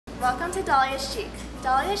Welcome to DahliaChic.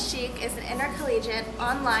 DahliaChic is an intercollegiate,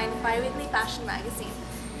 online, bi-weekly fashion magazine.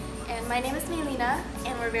 And my name is Meileena,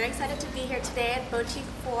 and we're very excited to be here today at Bautista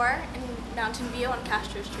 4 in Mountain View on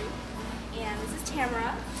Castro Street. And this is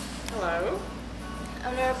Tamara. Hello.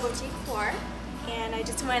 Owner of Bautista 4. And I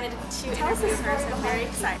just wanted to interview her, so I'm very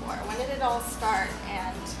excited. When did it all start,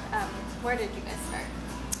 and where did you guys start?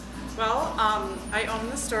 Well, I own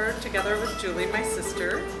the store together with Julie, my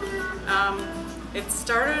sister. It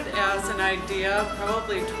started as an idea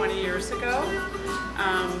probably 20 years ago.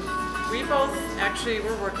 We both actually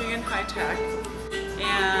were working in high tech,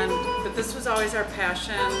 but this was always our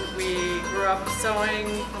passion. We grew up sewing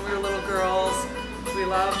when we were little girls. We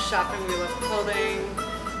love shopping, we love clothing,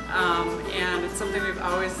 and it's something we've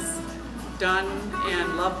always done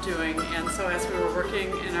and loved doing. And so as we were working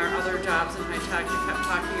in our other jobs in high tech, we kept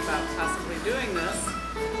talking about possibly doing this.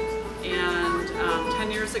 And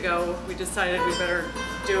 10 years ago, we decided we better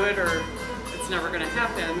do it or it's never going to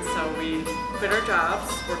happen. So we quit our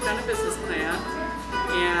jobs, worked on a business plan,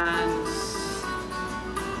 and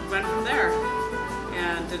went from there.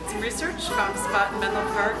 And did some research, found a spot in Menlo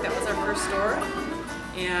Park. That was our first store,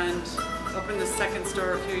 and opened the second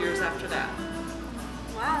store a few years after that.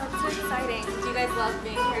 Wow, that's so exciting. Do you guys love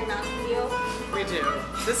being here in Mountain View? We do.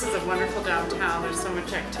 This is a wonderful downtown. There's so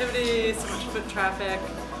much activity, so much foot traffic.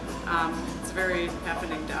 It's very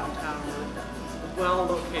happening downtown. We're well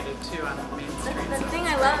located too on the main street. The thing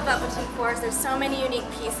I love about Bautista 4 is there's so many unique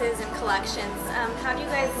pieces and collections. How do you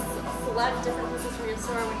guys select different pieces for your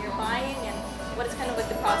store when you're buying, and what is kind of like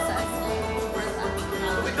the process for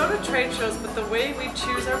that? We go to trade shows, but the way we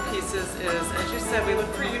choose our pieces is, as you said, we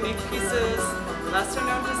look for unique pieces, lesser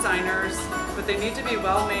known designers, but they need to be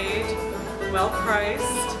well made, well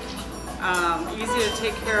priced, easy to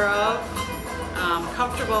take care of,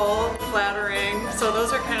 comfortable, flattering. So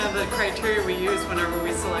those are kind of the criteria we use whenever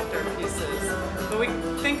we select our pieces. But we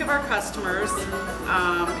think of our customers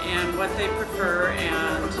and what they prefer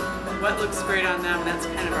and what looks great on them. That's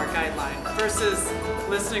kind of our guideline versus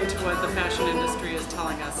listening to what the fashion industry is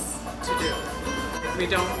telling us to do.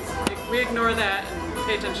 We ignore that and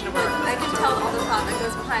pay attention to what I can tell all the thought that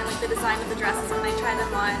goes behind like the design of the dresses when I try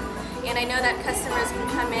them on. And I know that customers can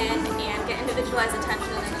come in and get individualized attention,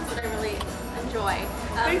 and that's what I really enjoy.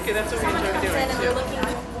 Thank you, that's what we enjoy doing. Someone comes in and they're looking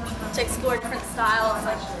to explore different styles.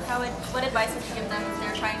 Like, what advice would you give them if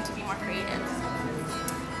they're trying to be more creative?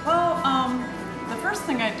 Well, the first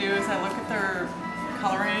thing I do is I look at their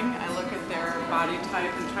coloring, I look at their body type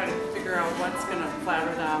and try to figure out what's going to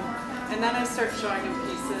flatter them. And then I start showing them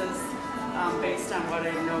pieces based on what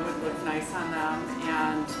I know would look nice on them,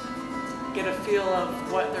 and get a feel of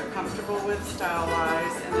what they're comfortable with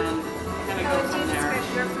style-wise, and then kind of go from there. How would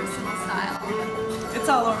you describe your personal style? It's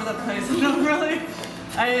all over the place.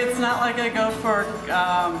 It's not like I go for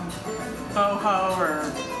boho or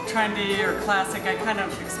trendy or classic. I kind of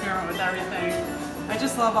experiment with everything. I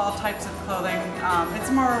just love all types of clothing.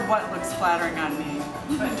 It's more what looks flattering on me.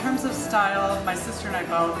 But in terms of style, my sister and I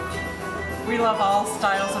both, we love all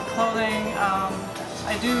styles of clothing.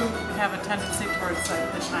 I do have a tendency towards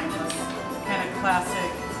like the timeless, kind of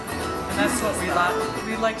classic, and that's what we love.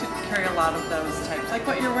 We like to carry a lot of those types, like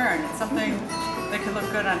what you're wearing. It's something that can look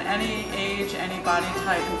good on any age, any body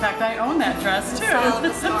type. In fact, I own that dress too. The style of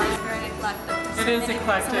the store is very eclectic. It is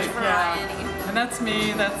eclectic, yeah. And that's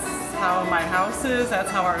me. That's how my house is. That's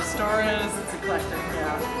how our store is. It's eclectic,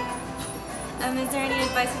 yeah. Is there any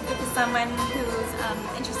advice you give to someone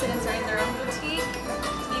who's interested in starting their own boutique,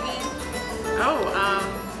 maybe?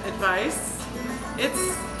 Advice.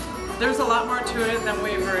 There's a lot more to it than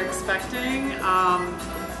we were expecting.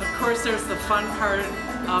 Of course, there's the fun part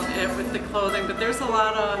of it with the clothing, but there's a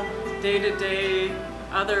lot of day-to-day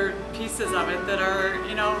other pieces of it that are,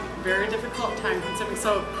 very difficult, time-consuming.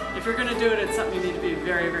 So if you're going to do it, it's something you need to be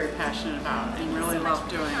very, very passionate about and really love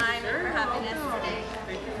doing. Thank you so much for your time and for having us today.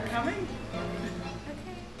 Thank you for coming.